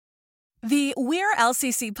The We're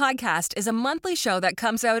LCC podcast is a monthly show that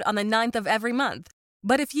comes out on the 9th of every month.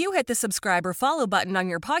 But if you hit the subscribe or follow button on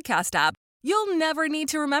your podcast app, you'll never need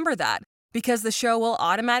to remember that because the show will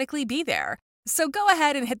automatically be there. So go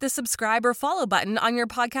ahead and hit the subscribe or follow button on your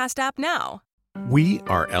podcast app now. We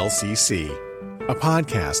are LCC, a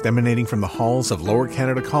podcast emanating from the halls of Lower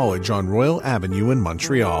Canada College on Royal Avenue in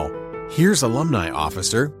Montreal. Here's Alumni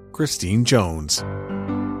Officer Christine Jones.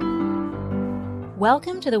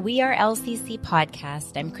 Welcome to the We Are LCC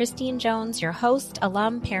podcast. I'm Christine Jones, your host,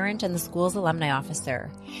 alum, parent, and the school's alumni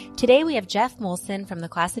officer. Today we have Geoff Molson from the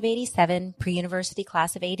class of 87, pre-university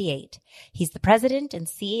class of 88. He's the president and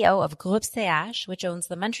CEO of Groupe CH, which owns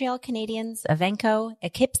the Montreal Canadiens, Evenco,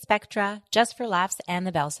 Equipe Spectra, Just for Laughs, and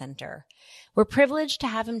the Bell Centre. We're privileged to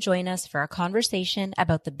have him join us for a conversation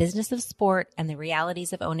about the business of sport and the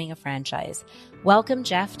realities of owning a franchise. Welcome,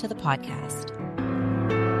 Geoff, to the podcast.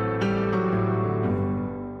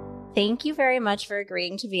 Thank you very much for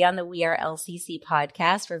agreeing to be on the We Are LCC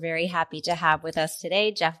podcast. We're very happy to have with us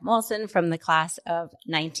today Geoff Molson from the class of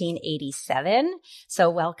 1987. So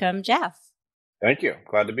welcome, Geoff. Thank you.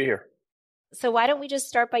 Glad to be here. So why don't we just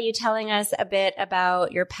start by you telling us a bit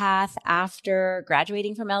about your path after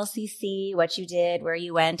graduating from LCC, what you did, where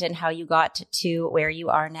you went, and how you got to where you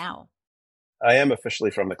are now. I am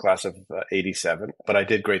officially from the class of 87, but I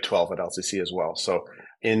did grade 12 at LCC as well. So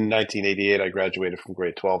in 1988, I graduated from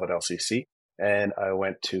grade 12 at LCC, and I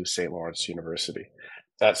went to St. Lawrence University.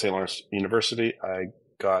 At St. Lawrence University, I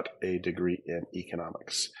got a degree in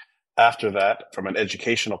economics. After that, from an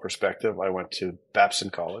educational perspective, I went to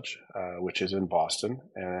Babson College, which is in Boston,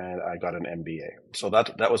 and I got an MBA. So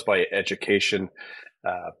that was my education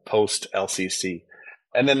post-LCC.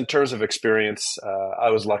 And then in terms of experience,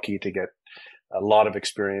 I was lucky to get a lot of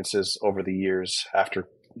experiences over the years after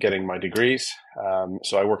getting my degrees.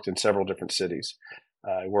 So I worked in several different cities.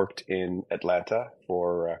 I worked in Atlanta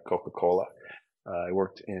for Coca-Cola. I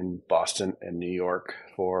worked in Boston and New York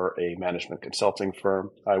for a management consulting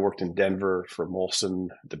firm. I worked in Denver for Molson,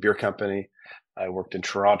 the beer company. I worked in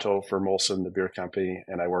Toronto for Molson, the beer company.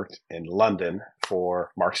 And I worked in London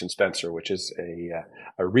for Marks and Spencer, which is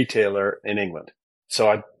a retailer in England.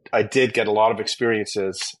 So I did get a lot of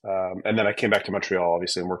experiences. And then I came back to Montreal,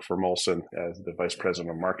 obviously, and worked for Molson as the vice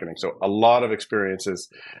president of marketing. So a lot of experiences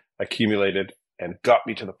accumulated and got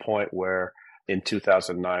me to the point where in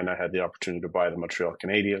 2009, I had the opportunity to buy the Montreal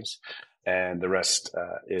Canadiens. And the rest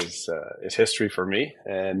is history for me.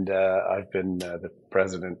 And I've been the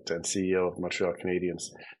president and CEO of Montreal Canadiens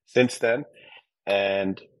since then.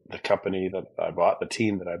 And the company that I bought, the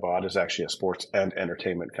team that I bought, is actually a sports and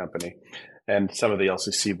entertainment company. And some of the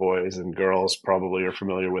LCC boys and girls probably are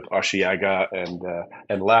familiar with Oshiaga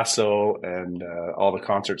and Lasso and all the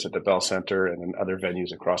concerts at the Bell Centre and in other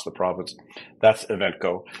venues across the province. That's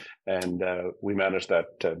Evenco, and we manage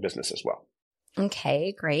that business as well.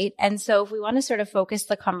 Okay, great. And so if we want to sort of focus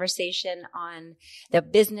the conversation on the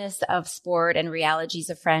business of sport and realities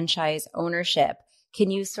of franchise ownership, can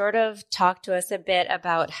you sort of talk to us a bit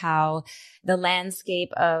about how the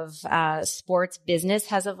landscape of sports business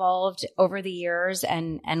has evolved over the years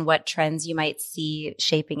and what trends you might see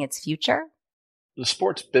shaping its future? The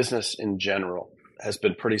sports business in general has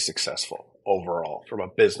been pretty successful overall from a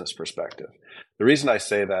business perspective. The reason I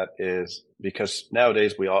say that is because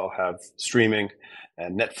nowadays we all have streaming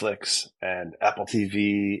and Netflix and Apple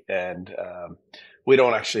TV, and we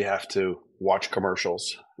don't actually have to watch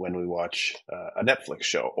commercials when we watch a Netflix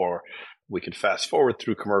show, or we can fast forward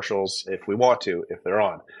through commercials if we want to, if they're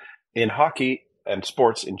on. In hockey and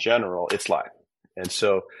sports in general, it's live. And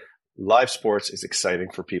so live sports is exciting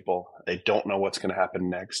for people. They don't know what's going to happen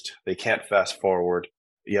next. They can't fast forward.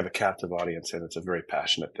 You have a captive audience, and it's a very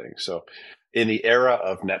passionate thing. So in the era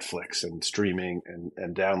of Netflix and streaming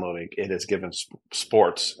and downloading, it has given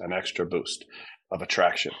sports an extra boost of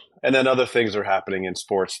attraction. And then other things are happening in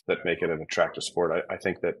sports that make it an attractive sport. I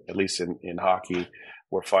think that at least in hockey,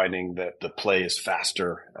 we're finding that the play is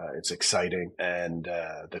faster, it's exciting, and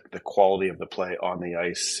the quality of the play on the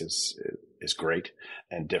ice is great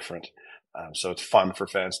and different. So it's fun for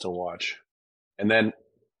fans to watch. And then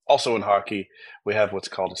also in hockey, we have what's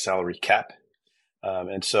called a salary cap.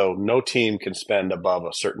 And so no team can spend above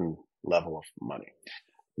a certain level of money.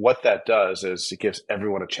 What that does is it gives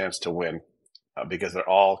everyone a chance to win. Because they're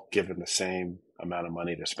all given the same amount of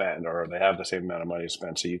money to spend, or they have the same amount of money to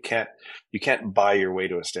spend. So you can't buy your way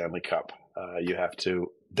to a Stanley Cup. You have to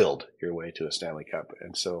build your way to a Stanley Cup.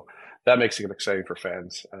 And so that makes it exciting for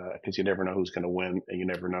fans because you never know who's going to win, and you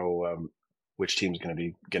never know which team's going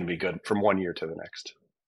to be good from one year to the next.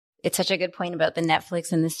 It's such a good point about the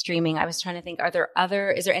Netflix and the streaming. I was trying to think,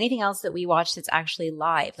 is there anything else that we watch that's actually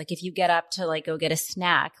live? Like if you get up to like go get a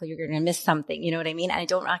snack, you're going to miss something. You know what I mean? And I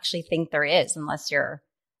don't actually think there is unless you're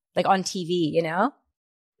like on TV, you know?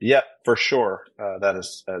 Yeah, for sure. That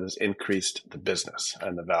has increased the business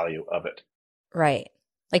and the value of it. Right.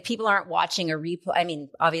 Like people aren't watching a replay. I mean,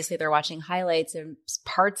 obviously they're watching highlights and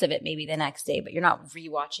parts of it maybe the next day, but you're not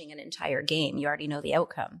rewatching an entire game. You already know the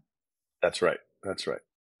outcome. That's right. That's right.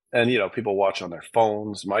 And, people watch on their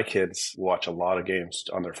phones. My kids watch a lot of games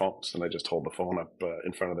on their phones, and they just hold the phone up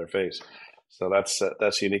in front of their face. So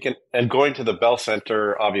that's unique. And going to the Bell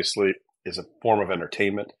Center, obviously, is a form of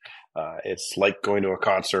entertainment. It's like going to a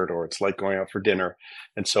concert or it's like going out for dinner.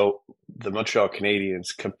 And so the Montreal Canadiens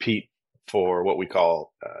compete for what we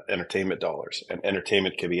call entertainment dollars. And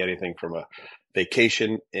entertainment can be anything from a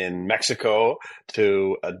vacation in Mexico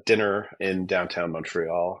to a dinner in downtown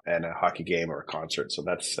Montreal and a hockey game or a concert. So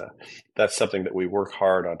that's something that we work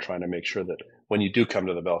hard on trying to make sure that when you do come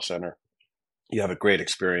to the Bell Center, you have a great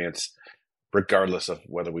experience, regardless of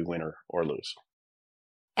whether we win or lose.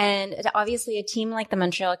 And obviously a team like the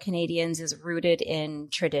Montreal Canadiens is rooted in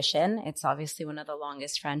tradition. It's obviously one of the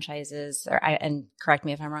longest franchises, and correct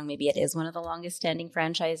me if I'm wrong, maybe it is one of the longest standing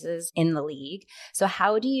franchises in the league. So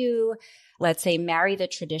how do you, let's say, marry the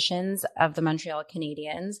traditions of the Montreal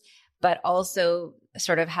Canadiens, but also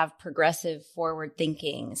sort of have progressive forward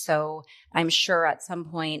thinking? So I'm sure at some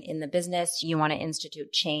point in the business, you want to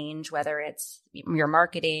institute change, whether it's your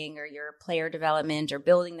marketing or your player development or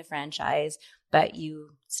building the franchise, but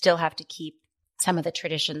you still have to keep some of the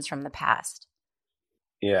traditions from the past.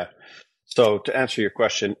 Yeah. So to answer your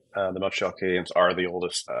question, the Montreal Canadiens are the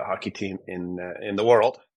oldest hockey team in the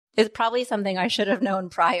world. It's probably something I should have known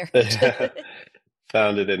prior.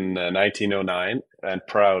 Founded in 1909 and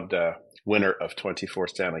proud winner of 24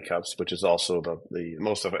 Stanley Cups, which is also the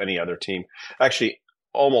most of any other team. Actually,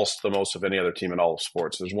 almost the most of any other team in all of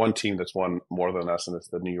sports. There's one team that's won more than us, and it's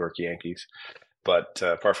the New York Yankees. But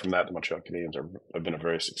apart from that, the Montreal Canadiens have been a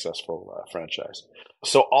very successful franchise.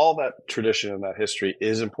 So all that tradition and that history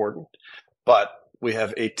is important, but we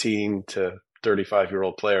have 18 to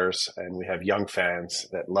 35-year-old players, and we have young fans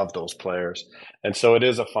that love those players. And so it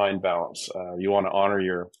is a fine balance. You want to honor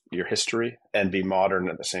your history and be modern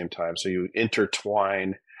at the same time. So you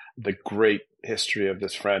intertwine the great history of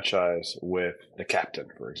this franchise with the captain,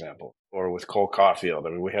 for example, or with Cole Caulfield. I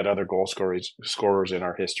mean, we had other goal scorers in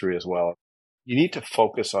our history as well. You need to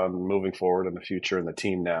focus on moving forward in the future and the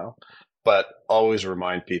team now, but always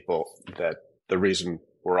remind people that the reason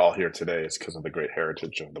we're all here today is because of the great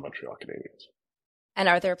heritage of the Montreal Canadiens. And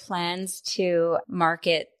are there plans to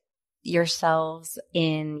market yourselves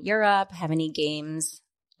in Europe, have any games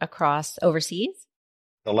across overseas?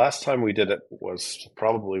 The last time we did it was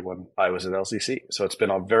probably when I was at LCC. So it's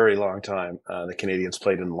been a very long time. The Canadiens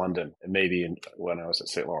played in London and maybe when I was at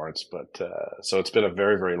St. Lawrence. But so it's been a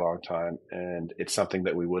very, very long time. And it's something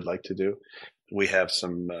that we would like to do. We have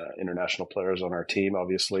some international players on our team,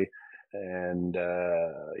 obviously. And,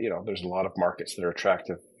 there's a lot of markets that are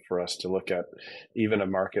attractive for us to look at. Even a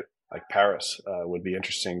market like Paris would be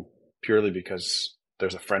interesting purely because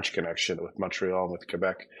there's a French connection with Montreal and with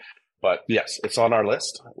Quebec. But yes, it's on our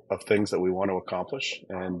list of things that we want to accomplish.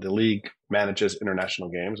 And the league manages international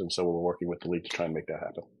games. And so we're working with the league to try and make that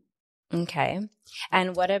happen. Okay.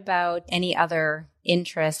 And what about any other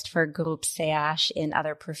interest for Groupe CH in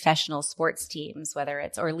other professional sports teams, whether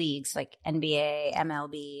it's or leagues like NBA,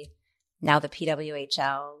 MLB, now the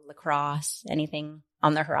PWHL, lacrosse, anything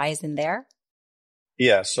on the horizon there?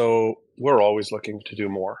 Yeah. So we're always looking to do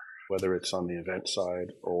more, whether it's on the event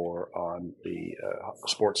side or on the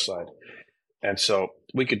sports side. And so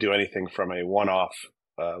we could do anything from a one-off,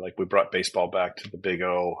 like we brought baseball back to the Big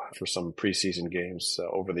O for some preseason games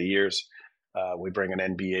over the years. We bring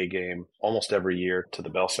an NBA game almost every year to the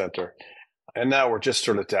Bell Center. And now we're just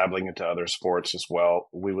sort of dabbling into other sports as well.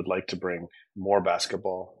 We would like to bring more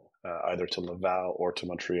basketball, either to Laval or to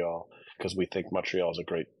Montreal, because we think Montreal is a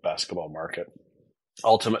great basketball market.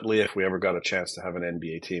 Ultimately, if we ever got a chance to have an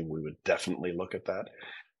NBA team, we would definitely look at that.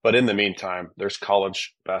 But in the meantime, there's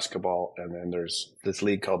college basketball, and then there's this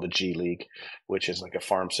league called the G League, which is like a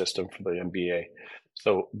farm system for the NBA.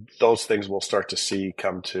 So those things we'll start to see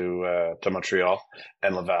come to Montreal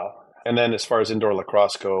and Laval. And then as far as indoor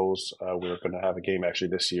lacrosse goes, we're going to have a game actually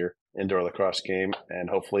this year, indoor lacrosse game, and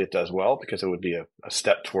hopefully it does well because it would be a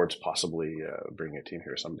step towards possibly bringing a team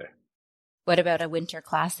here someday. What about a winter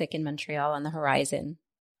classic in Montreal on the horizon?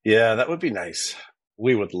 Yeah, that would be nice.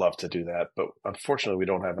 We would love to do that, but unfortunately we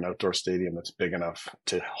don't have an outdoor stadium that's big enough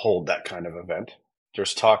to hold that kind of event.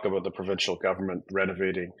 there's talk about the provincial government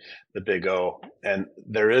renovating the Big O, and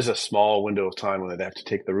there is a small window of time when they have to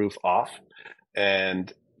take the roof off,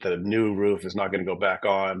 and the new roof is not going to go back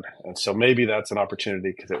on. And so maybe that's an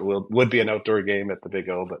opportunity because it would be an outdoor game at the Big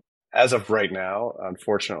O. But as of right now,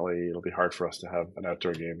 unfortunately, it'll be hard for us to have an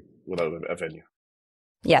outdoor game without a venue.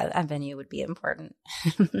 Yeah, a venue would be important.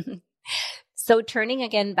 So turning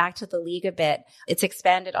again back to the league a bit, it's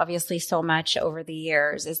expanded obviously so much over the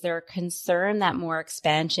years. Is there a concern that more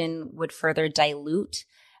expansion would further dilute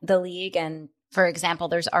the league? And for example,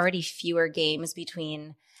 there's already fewer games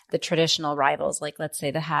between the traditional rivals, like let's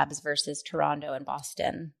say the Habs versus Toronto and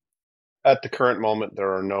Boston. At the current moment,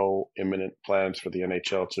 there are no imminent plans for the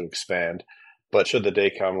NHL to expand. But should the day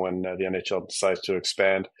come when the NHL decides to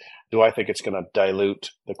expand, do I think it's going to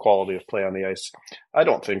dilute the quality of play on the ice? I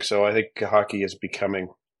don't think so. I think hockey is becoming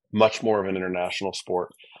much more of an international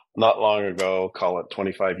sport. Not long ago, call it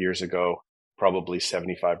 25 years ago, probably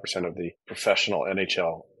 75% of the professional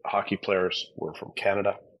NHL hockey players were from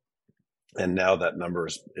Canada. And now that number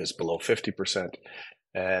is below 50%.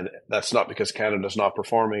 And that's not because Canada's not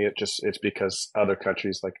performing. It's because other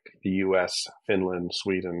countries like the US, Finland,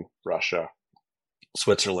 Sweden, Russia,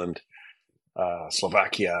 Switzerland,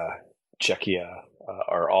 Slovakia, Czechia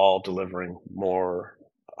are all delivering more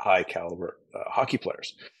high caliber hockey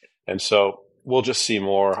players. And so we'll just see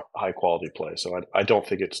more high quality play. So I don't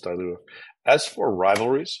think it's dilutive. As for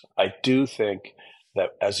rivalries, I do think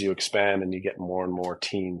that as you expand and you get more and more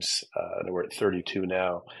teams, we're at 32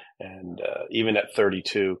 now, and even at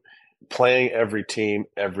 32, playing every team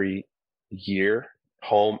every year,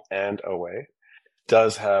 home and away,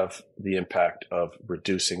 does have the impact of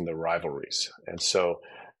reducing the rivalries. And so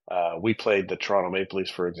we played the Toronto Maple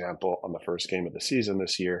Leafs, for example, on the first game of the season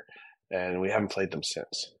this year, and we haven't played them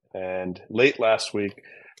since. And late last week,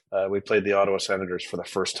 we played the Ottawa Senators for the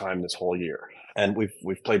first time this whole year, and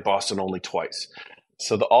we've played Boston only twice.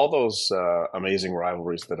 So all those amazing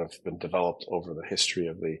rivalries that have been developed over the history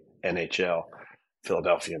of the NHL,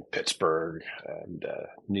 Philadelphia and Pittsburgh, and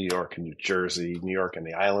New York and New Jersey, New York and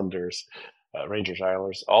the Islanders, Rangers,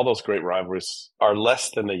 Islanders, all those great rivalries are less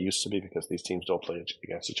than they used to be because these teams don't play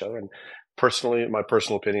against each other. And personally, my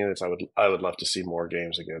personal opinion is I would love to see more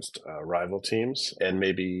games against rival teams, and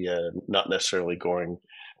maybe not necessarily going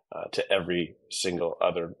to every single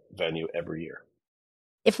other venue every year.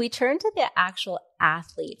 If we turn to the actual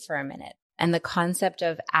athlete for a minute and the concept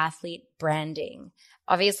of athlete branding,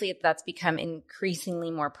 obviously that's become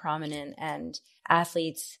increasingly more prominent, and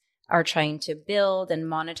athletes are trying to build and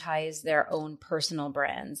monetize their own personal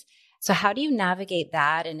brands. So how do you navigate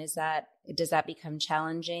that? And does that become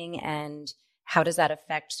challenging? And how does that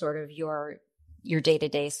affect sort of your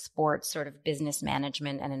day-to-day sports sort of business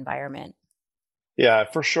management and environment? Yeah,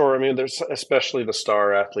 for sure. I mean, there's especially the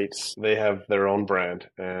star athletes. They have their own brand,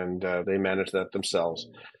 and they manage that themselves.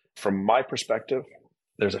 From my perspective,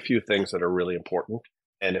 there's a few things that are really important.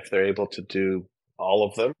 And if they're able to do all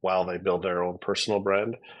of them while they build their own personal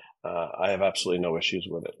brand, I have absolutely no issues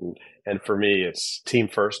with it. And for me, it's team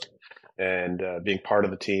first, and being part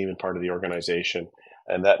of the team and part of the organization.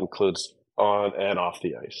 And that includes on and off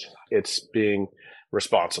the ice. It's being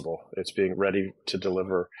responsible. It's being ready to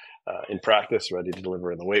deliver in practice, ready to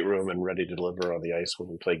deliver in the weight room, and ready to deliver on the ice when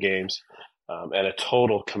we play games, and a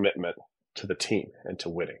total commitment to the team and to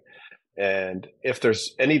winning. And if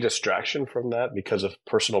there's any distraction from that because of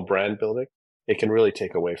personal brand building, it can really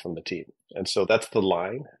take away from the team. And so that's the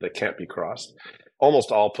line that can't be crossed.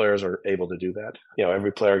 Almost all players are able to do that. You know,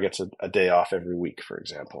 every player gets a day off every week, for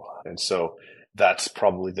example. And so that's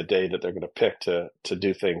probably the day that they're going to pick to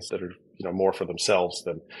do things that are, more for themselves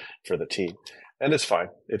than for the team. And it's fine.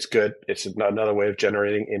 It's good. It's another way of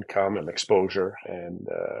generating income and exposure, and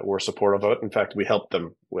we're supportive of it. In fact, we help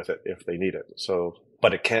them with it if they need it. So,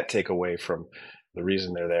 but it can't take away from the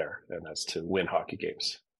reason they're there, and that's to win hockey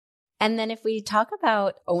games. And then if we talk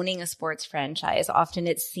about owning a sports franchise, often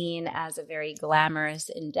it's seen as a very glamorous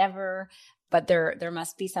endeavor, but there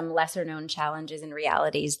must be some lesser known challenges and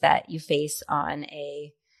realities that you face on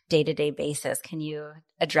a day-to-day basis. Can you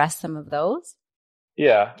address some of those?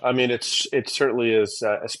 Yeah, I mean, it certainly is,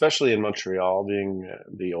 especially in Montreal. Being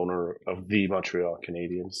the owner of the Montreal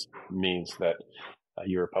Canadiens means that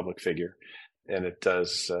you're a public figure, and it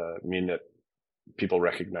does mean that people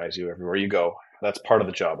recognize you everywhere you go. That's part of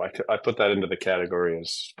the job. I put that into the category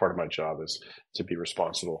as part of my job, is to be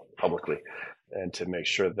responsible publicly and to make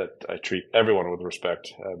sure that I treat everyone with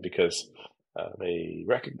respect because they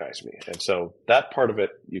recognize me. And so that part of it,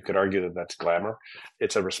 you could argue that that's glamour.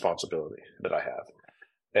 It's a responsibility that I have.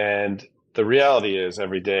 And the reality is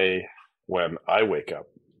every day when I wake up,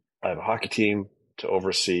 I have a hockey team to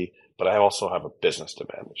oversee, but I also have a business to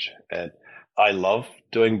manage. And I love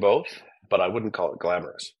doing both, but I wouldn't call it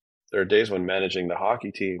glamorous. There are days when managing the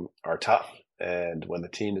hockey team are tough, and when the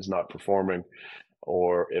team is not performing,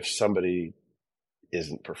 or if somebody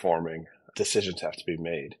isn't performing, decisions have to be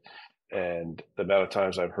made. And the amount of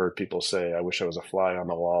times I've heard people say, I wish I was a fly on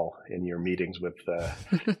the wall in your meetings with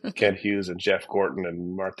Kent Hughes and Geoff Gorton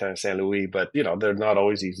and Martin St. Louis. But, they're not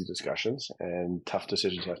always easy discussions, and tough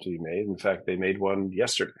decisions have to be made. In fact, they made one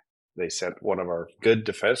yesterday. They sent one of our good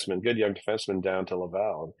young defensemen down to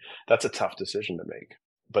Laval. And that's a tough decision to make,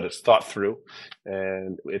 but it's thought through,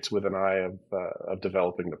 and it's with an eye of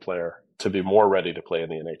developing the player to be more ready to play in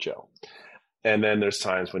the NHL. And then there's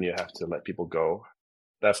times when you have to let people go.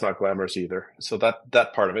 That's not glamorous either. So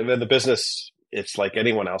that part of it. And then the business, it's like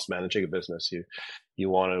anyone else managing a business. You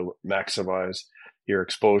want to maximize your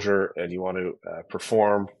exposure, and you want to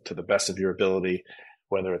perform to the best of your ability,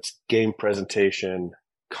 whether it's game presentation,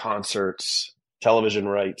 concerts, television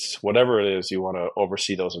rights, whatever it is, you want to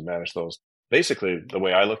oversee those and manage those. Basically, the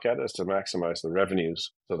way I look at it is to maximize the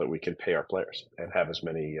revenues so that we can pay our players and have as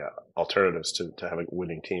many alternatives to having a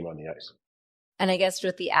winning team on the ice. And I guess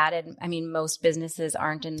with the added, most businesses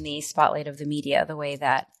aren't in the spotlight of the media the way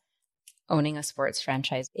that owning a sports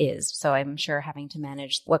franchise is. So I'm sure having to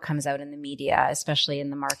manage what comes out in the media, especially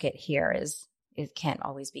in the market here, it can't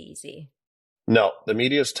always be easy. No, the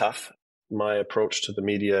media is tough. My approach to the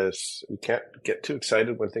media is you can't get too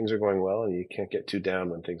excited when things are going well, and you can't get too down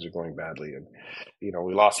when things are going badly. And,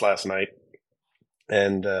 we lost last night,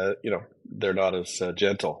 and, they're not as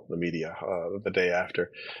gentle, the media, the day after.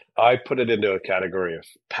 I put it into a category of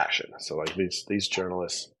passion. So like these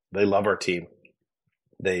journalists, they love our team.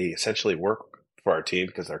 They essentially work for our team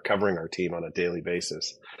because they're covering our team on a daily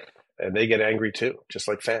basis, and they get angry too, just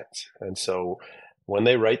like fans. And so when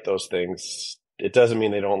they write those things, it doesn't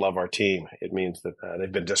mean they don't love our team. It means that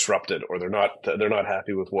they've been disrupted, or they're not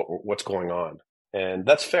happy with what's going on. And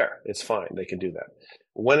that's fair. It's fine. They can do that.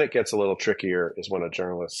 When it gets a little trickier is when a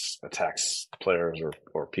journalist attacks players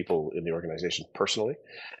or people in the organization personally.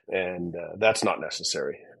 And that's not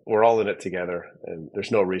necessary. We're all in it together, and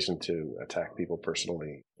there's no reason to attack people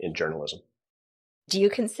personally in journalism. Do you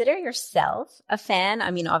consider yourself a fan?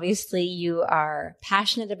 Obviously you are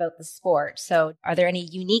passionate about the sport. So are there any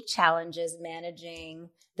unique challenges managing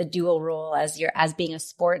the dual role as being a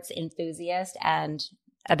sports enthusiast and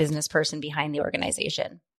a business person behind the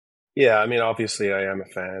organization? Yeah, obviously I am a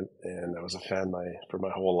fan, and I was a fan for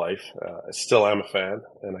my whole life. I still am a fan,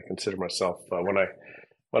 and I consider myself,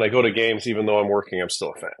 when I go to games, even though I'm working, I'm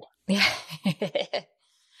still a fan. Yeah.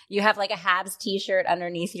 You have like a Habs t-shirt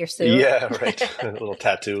underneath your suit? Yeah, right. A little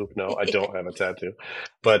tattoo. No, I don't have a tattoo.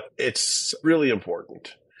 But it's really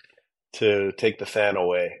important to take the fan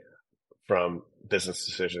away from business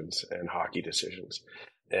decisions and hockey decisions.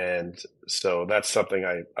 And so that's something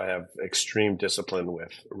I have extreme discipline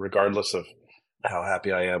with, regardless of how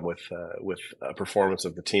happy I am with performance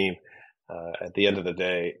of the team. At the end of the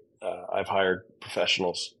day, I've hired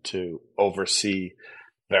professionals to oversee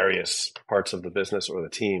various parts of the business or the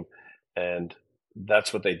team, and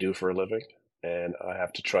that's what they do for a living. And I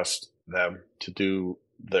have to trust them to do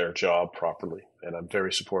their job properly. And I'm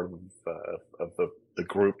very supportive of the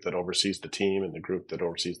group that oversees the team and the group that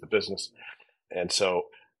oversees the business. And so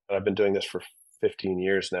I've been doing this for 15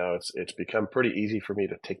 years now. It's become pretty easy for me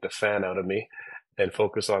to take the fan out of me and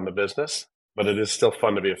focus on the business, but it is still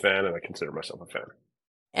fun to be a fan, and I consider myself a fan.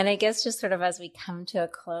 And I guess just sort of as we come to a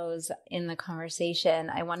close in the conversation,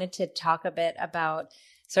 I wanted to talk a bit about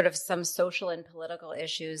sort of some social and political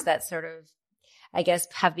issues that sort of, I guess,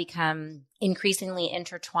 have become increasingly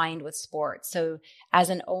intertwined with sports. So as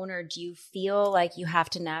an owner, do you feel like you have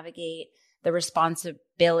to navigate the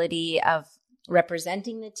responsibility of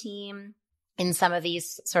representing the team in some of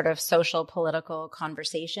these sort of social political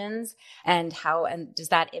conversations, and does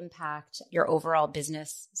that impact your overall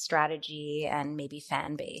business strategy and maybe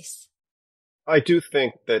fan base? I do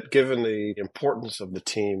think that given the importance of the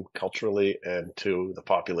team culturally and to the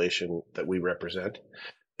population that we represent,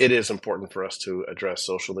 it is important for us to address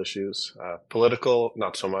social issues. Political,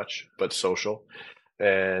 not so much, but social.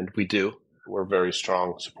 And we do. We're very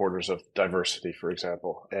strong supporters of diversity, for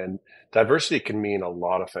example. And diversity can mean a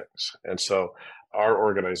lot of things. And so our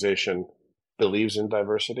organization believes in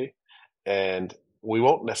diversity, and we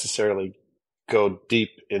won't necessarily go deep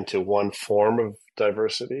into one form of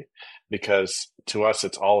diversity, because to us,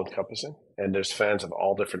 it's all encompassing. And there's fans of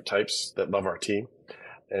all different types that love our team.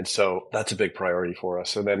 And so that's a big priority for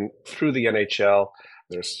us. And then through the NHL,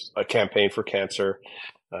 there's a campaign for cancer.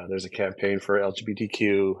 There's a campaign for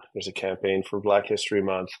LGBTQ. There's a campaign for Black History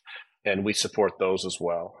Month, and we support those as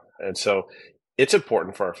well. And so it's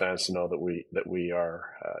important for our fans to know that we are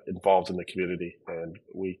involved in the community and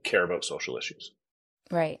we care about social issues.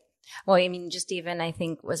 Right. Well, I mean, just even, I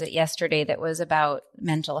think, was it yesterday that was about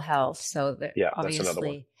mental health? So that obviously, that's another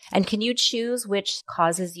one. And can you choose which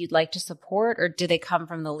causes you'd like to support, or do they come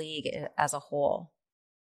from the league as a whole?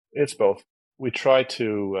 It's both. We try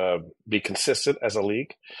to be consistent as a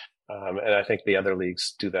league, and I think the other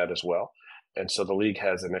leagues do that as well. And so the league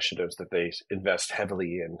has initiatives that they invest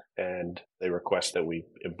heavily in, and they request that we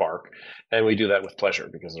embark. And we do that with pleasure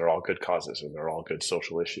because they're all good causes and they're all good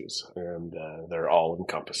social issues, and they're all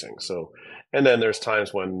encompassing. So, and then there's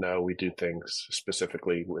times when we do things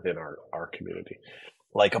specifically within our community,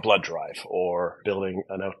 like a blood drive or building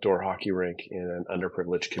an outdoor hockey rink in an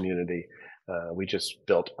underprivileged community. We just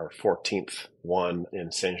built our 14th one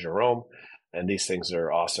in Saint Jerome, and these things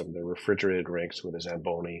are awesome. They're refrigerated rinks with a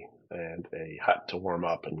Zamboni and a hut to warm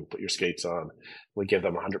up and put your skates on. We give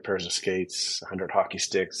them 100 pairs of skates, 100 hockey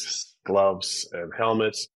sticks, gloves, and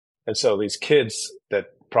helmets. And so these kids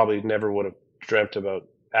that probably never would have dreamt about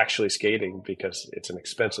actually skating because it's an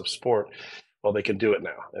expensive sport, well, they can do it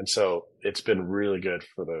now. And so it's been really good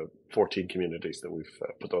for the 14 communities that we've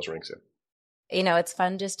put those rinks in. You know, it's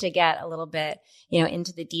fun just to get a little bit,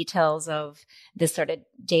 into the details of this sort of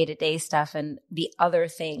day-to-day stuff and the other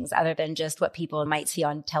things other than just what people might see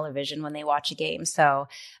on television when they watch a game. So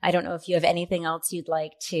I don't know if you have anything else you'd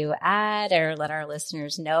like to add or let our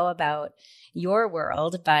listeners know about your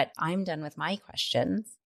world, but I'm done with my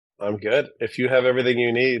questions. I'm good. If you have everything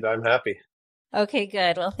you need, I'm happy. Okay,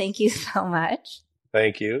 good. Well, thank you so much.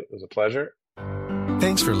 Thank you. It was a pleasure.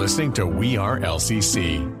 Thanks for listening to We Are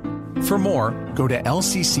LCC. For more, go to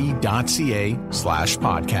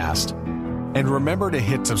lcc.ca/podcast. And remember to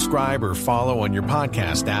hit subscribe or follow on your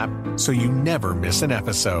podcast app so you never miss an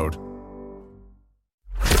episode.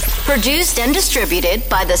 Produced and distributed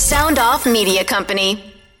by the Sound Off Media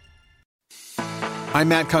Company. I'm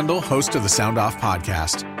Matt Kundle, host of the Sound Off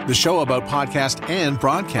Podcast, the show about podcast and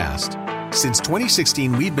broadcast. Since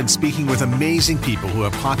 2016, we've been speaking with amazing people who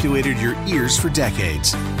have populated your ears for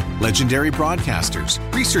decades. Legendary broadcasters,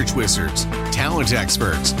 research wizards, talent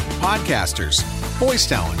experts, podcasters, voice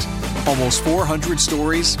talent. Almost 400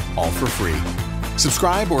 stories, all for free.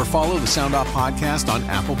 Subscribe or follow the Sound Off Podcast on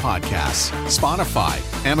Apple Podcasts, Spotify,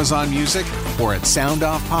 Amazon Music, or at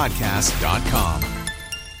soundoffpodcast.com.